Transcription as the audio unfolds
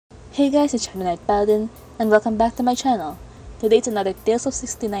Hey guys, it's Midnight Paladin, and welcome back to my channel. Today it's another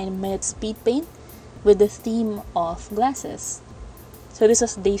Talesof69min speed paint with the theme of glasses. So this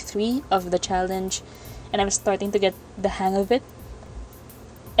was day 3 of the challenge, and I'm starting to get the hang of it.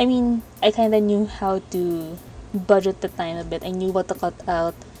 I mean, I kinda knew how to budget the time a bit. I knew what to cut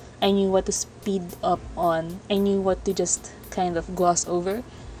out, I knew what to speed up on, I knew what to just kind of gloss over.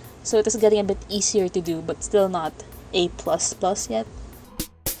 So it was getting a bit easier to do, but still not A++ yet.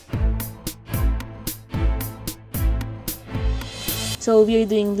 So we are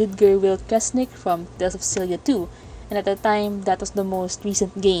doing Ludger with Kresnik from Talesof69min, and at the time that was the most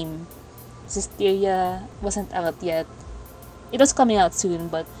recent game. Ethereal wasn't out yet. It was coming out soon,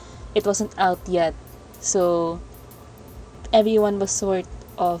 but it wasn't out yet. So everyone was sort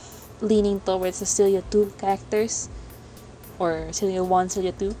of leaning towards the Talesof69 characters, or Talesof69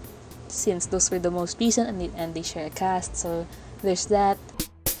 Talesof69, since those were the most recent and they share a cast. So there's that.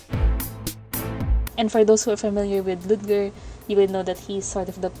 And for those who are familiar with Ludger, you would know that he's sort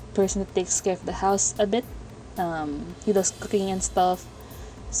of the person who takes care of the house a bit. He does cooking and stuff.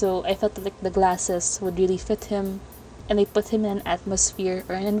 So I felt like the glasses would really fit him, and I put him in an atmosphere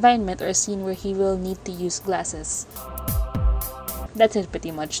or an environment or a scene where he will need to use glasses. That's it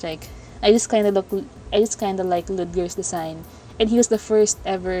pretty much. Like I just kinda like Ludger's design, and he was the first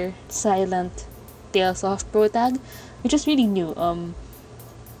ever silent Talesof protag, which is really new.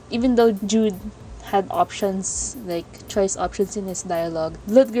 Even though Jude had options, like choice options in his dialogue,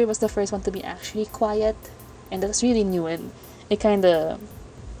 Ludger was the first one to be actually quiet, and that's really new, and it kinda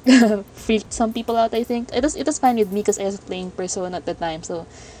freaked some people out. I think it was fine with me because I was playing Persona at the time, so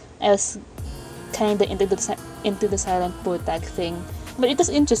I was kinda into the silent protag thing. But it was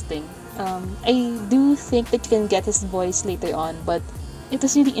interesting. I do think that you can get his voice later on, but it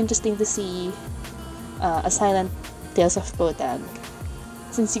was really interesting to see a silent Talesof protag,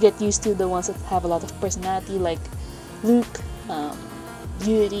 since you get used to the ones that have a lot of personality, like Luke,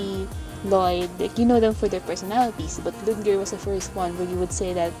 Yuri, Lloyd. Like, you know them for their personalities, but Ludger was the first one where you would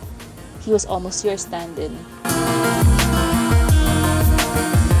say that he was almost your stand-in.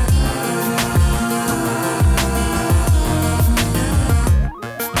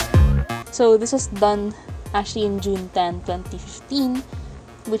 So this was done actually in June 10, 2015,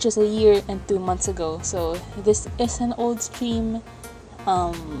 which is a year and 2 months ago. So this is an old stream.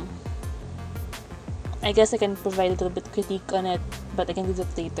 I guess I can provide a little bit critique on it, but I can do that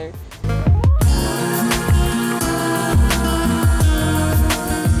later.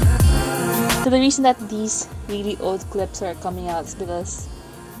 So the reason that these really old clips are coming out is because,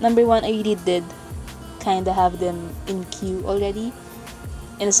 number one, I really did kinda have them in queue already,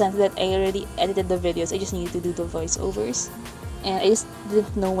 in the sense that I already edited the videos. I just needed to do the voiceovers, and I just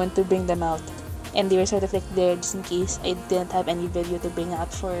didn't know when to bring them out. And they were sort of like there just in case I didn't have any video to bring out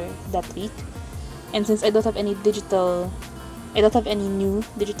for that week. And since I don't have any new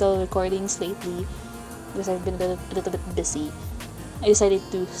digital recordings lately, because I've been a little bit busy, I decided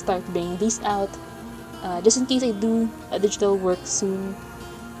to start bringing these out. Just in case I do a digital work soon,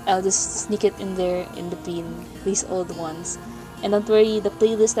 I'll just sneak it in there in between these old ones. And don't worry, the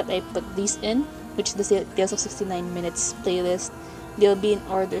playlist that I put these in, which is the Talesof69min playlist, they'll be in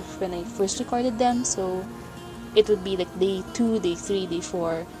order when I first recorded them. So it would be like day 2, day 3, day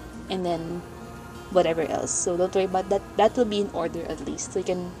 4, and then whatever else. So don't worry about that. That will be in order at least. So you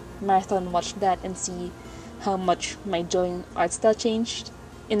can marathon watch that and see how much my drawing art style changed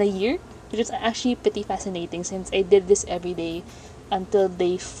in a year, which is actually pretty fascinating since I did this every day until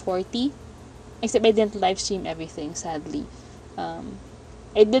day 40. Except I didn't live stream everything, sadly.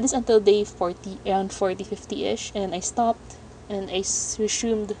 I did this until day 40, around 40, 50-ish, and then I stopped. And I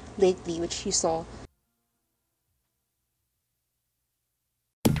resumed lately, which you saw.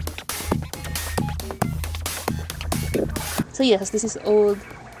 So yes, this is old.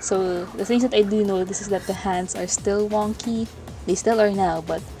 So the things that I do notice is that the hands are still wonky. They still are now,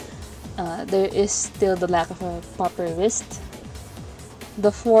 but there is still the lack of a proper wrist.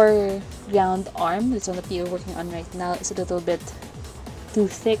 The foreground arm, this one that you're working on right now, is a little bit too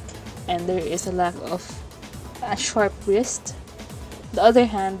thick, and there is a lack of a sharp wrist. The other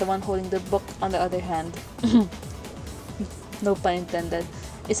hand, the one holding the book on the other hand, no pun intended,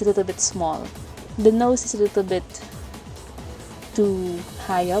 is a little bit small. The nose is a little bit too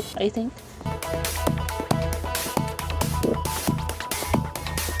high up, I think.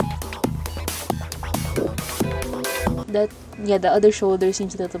 The other shoulder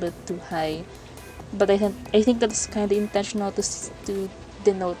seems a little bit too high, but I think that's kind of intentional to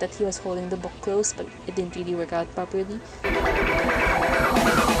denote that he was holding the book close, but it didn't really work out properly.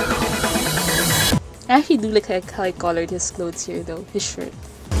 I actually do like how I colored his clothes here though, his shirt.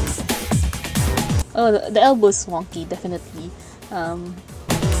 Oh, the elbow is wonky, definitely.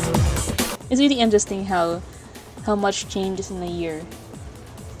 It's really interesting how much changes in a year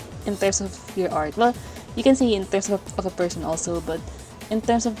in terms of your art. Well, you can say in terms of a person also, but in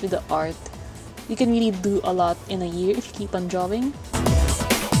terms of the art, you can really do a lot in a year if you keep on drawing.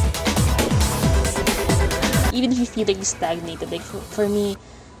 Even if you feel like you stagnated, like for me,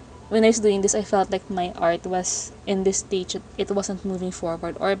 when I was doing this, I felt like my art was in this stage, it wasn't moving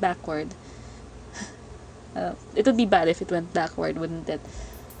forward or backward. It would be bad if it went backward, wouldn't it?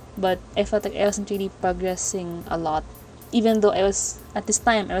 But I felt like I wasn't really progressing a lot, even though at this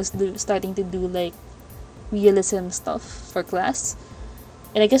time I was starting to do like realism stuff for class,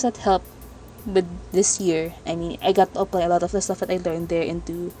 and I guess that helped with this year. I mean, I got to apply a lot of the stuff that I learned there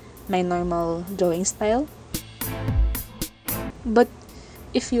into my normal drawing style. But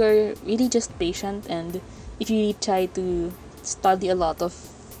if you're really just patient, and if you really try to study a lot of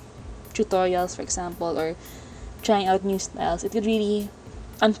tutorials, for example, or trying out new styles, it could really,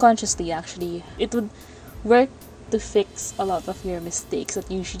 unconsciously actually, it would work to fix a lot of your mistakes that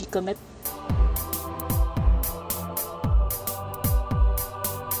you usually commit.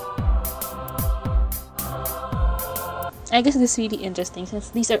 I guess this is really interesting since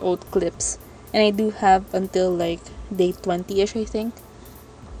these are old clips, and I do have until like day 20-ish, I think.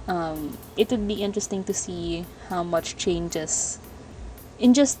 It would be interesting to see how much changes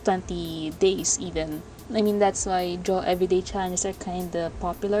in just 20 days even. I mean, that's why draw everyday challenges are kind of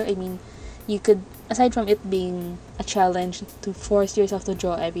popular. I mean, you could, aside from it being a challenge to force yourself to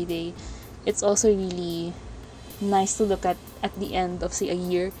draw every day, it's also really nice to look at the end of, say, a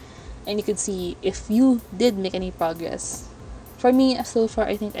year, and you could see if you did make any progress. For me, so far,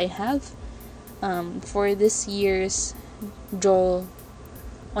 I think I have. For this year's draw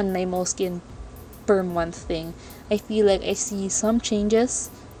on my Moleskine per month thing, I feel like I see some changes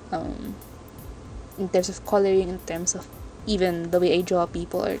in terms of coloring, in terms of even the way I draw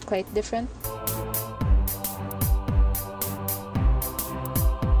people are quite different.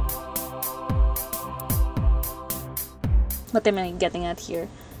 What am I getting at here?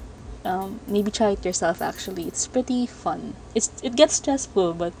 Maybe try it yourself actually. It's pretty fun. It gets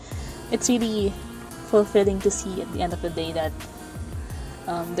stressful, but it's really fulfilling to see at the end of the day that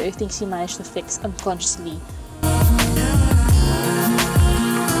there are things you manage to fix unconsciously.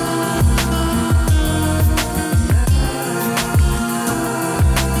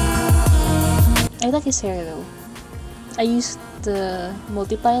 I like his hair though. I used the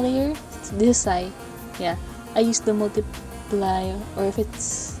multiply layer. This side, yeah. I used the multiply, or if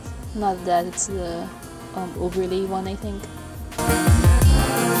it's not that, it's the overlay one, I think.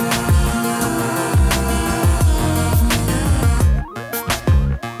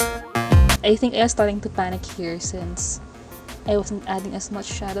 I think I was starting to panic here since I wasn't adding as much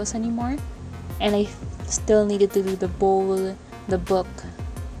shadows anymore, and I still needed to do the bowl, the book,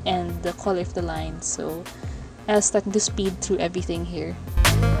 and the color of the lines, so I was starting to speed through everything here.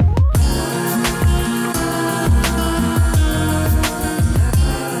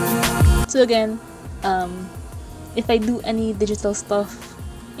 So again, if I do any digital stuff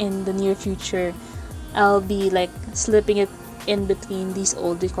in the near future, I'll be like slipping it in between these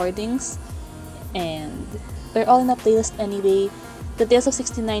old recordings, and they're all in a playlist anyway. The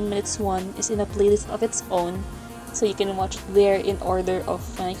Talesof69min one is in a playlist of its own, so you can watch it there in order of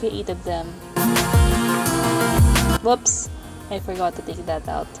when I created them. Whoops, I forgot to take that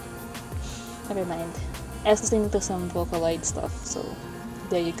out. Never mind. I was listening to some Vocaloid stuff, so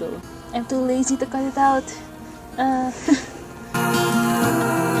there you go. I'm too lazy to cut it out.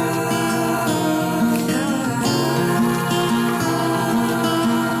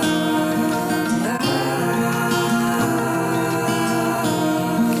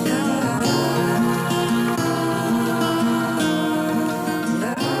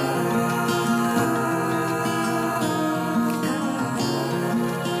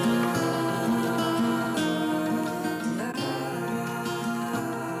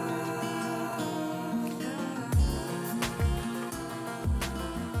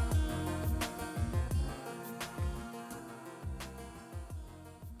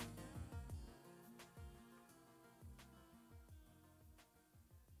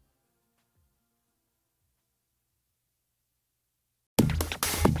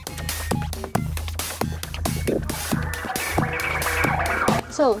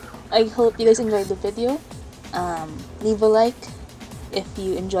 So, I hope you guys enjoyed the video. Leave a like if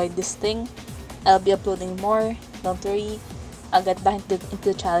you enjoyed this thing. I'll be uploading more, don't worry. I'll get back into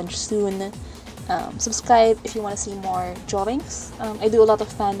the challenge soon. Subscribe if you want to see more drawings. I do a lot of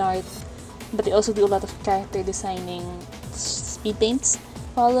fan art, but I also do a lot of character designing speed paints.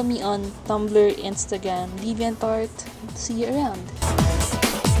 Follow me on Tumblr, Instagram, DeviantArt. See you around.